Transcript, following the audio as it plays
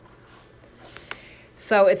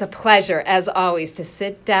So it's a pleasure, as always, to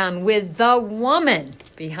sit down with the woman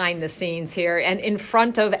behind the scenes here and in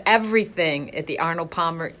front of everything at the Arnold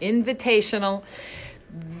Palmer Invitational,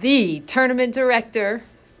 the tournament director,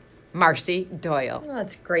 Marci Doyle. Oh,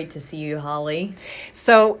 it's great to see you, Holly.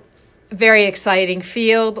 So very exciting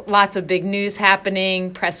field, lots of big news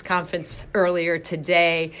happening, press conference earlier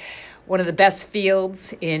today. One of the best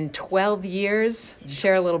fields in 12 years.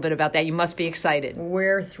 Share a little bit about that. You must be excited.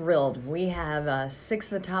 We're thrilled. We have 6 of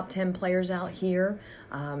the top 10 players out here,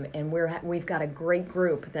 and we've got a great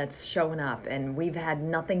group that's showing up, and we've had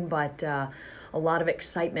nothing but a lot of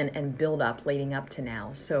excitement and build-up leading up to now.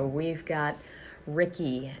 So we've got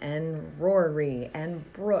Ricky and Rory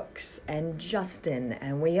and Brooks and Justin,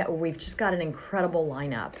 and we've just got an incredible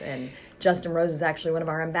lineup. And Justin Rose is actually one of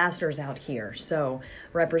our ambassadors out here, so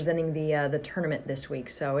representing the tournament this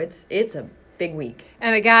week. So it's a big week.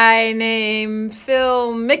 And a guy named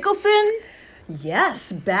Phil Mickelson.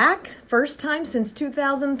 Yes, back. First time since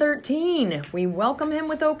 2013. We welcome him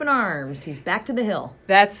with open arms. He's back to the hill.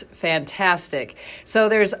 That's fantastic. So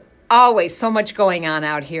there's always so much going on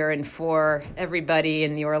out here, and for everybody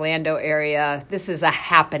in the Orlando area, this is a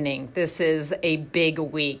happening. This is a big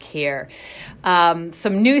week here.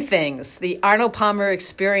 Some new things, the Arnold Palmer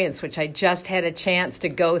experience, which I just had a chance to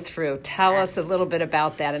go through. Tell us a little bit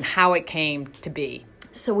about that and how it came to be.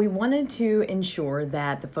 So we wanted to ensure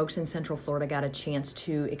that the folks in Central Florida got a chance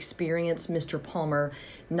to experience Mr. Palmer,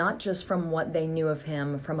 not just from what they knew of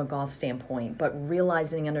him from a golf standpoint, but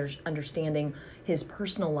realizing and understanding his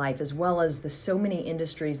personal life, as well as the so many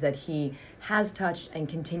industries that he has touched and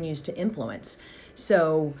continues to influence.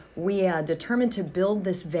 So we determined to build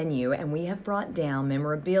this venue, and we have brought down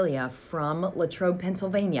memorabilia from Latrobe,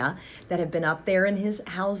 Pennsylvania, that have been up there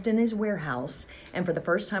housed in his warehouse. And for the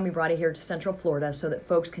first time, we brought it here to Central Florida so that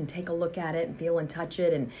folks can take a look at it and feel and touch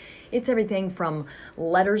it. And it's everything from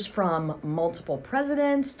letters from multiple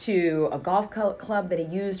presidents to a golf club that he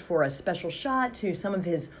used for a special shot to some of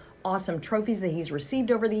his awesome trophies that he's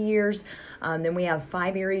received over the years. Then we have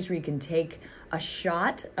 5 areas where you can take a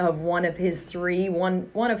shot of one of three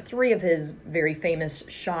of his very famous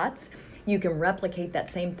shots. You can replicate that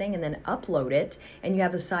same thing and then upload it, and you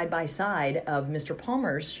have a side-by-side of Mr.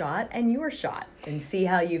 Palmer's shot and your shot, and see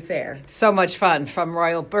how you fare. So much fun from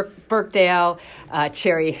Royal Birkdale,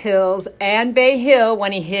 Cherry Hills, and Bay Hill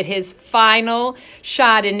when he hit his final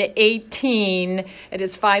shot in 18 at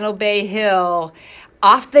his final Bay Hill.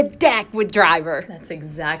 Off the deck with driver. That's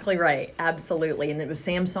exactly right. Absolutely. And it was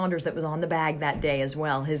Sam Saunders that was on the bag that day as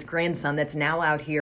well. His grandson that's now out here